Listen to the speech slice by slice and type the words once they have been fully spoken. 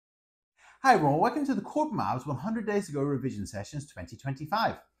Hi everyone, welcome to the Corbettmaths 100 Days to Go Revision Sessions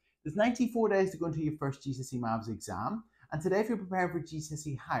 2025. There's 94 days to go into your first GCSE Maths exam, and today if you're preparing for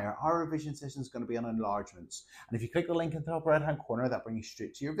GCSE Higher, our revision session is going to be on enlargements. And if you click the link in the top right hand corner, that brings you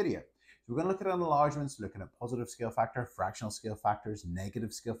straight to your video. So we're going to look at enlargements, looking at positive scale factor, fractional scale factors,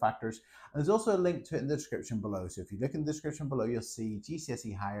 negative scale factors, and there's also a link to it in the description below. So if you look in the description below, you'll see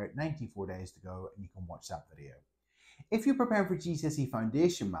GCSE Higher, 94 days to go, and you can watch that video. If you're preparing for GCSE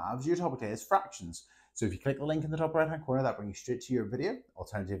Foundation Maths, your topic today is fractions. So if you click the link in the top right hand corner, that brings you straight to your video.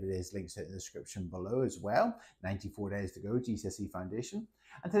 Alternatively, there's links in the description below as well. 94 days to go, GCSE Foundation.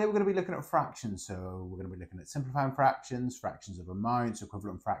 And today we're going to be looking at fractions. So we're going to be looking at simplifying fractions, fractions of amounts,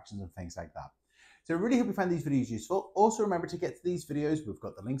 equivalent fractions, and things like that. So I really hope you find these videos useful. Also remember to get to these videos, we've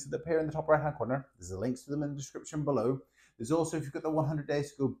got the links that appear in the top right hand corner. There's the links to them in the description below. There's also, if you've got the 100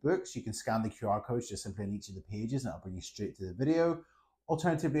 Days to Go books, you can scan the QR codes just simply on each of the pages and it'll bring you straight to the video.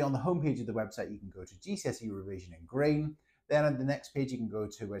 Alternatively, on the homepage of the website, you can go to GCSE Revision in green. Then on the next page, you can go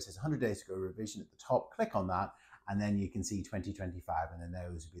to where it says 100 Days to Go Revision at the top, click on that, and then you can see 2025, and then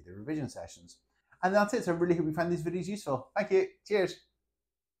those will be the revision sessions. And that's it, so I really hope you find these videos useful. Thank you, cheers.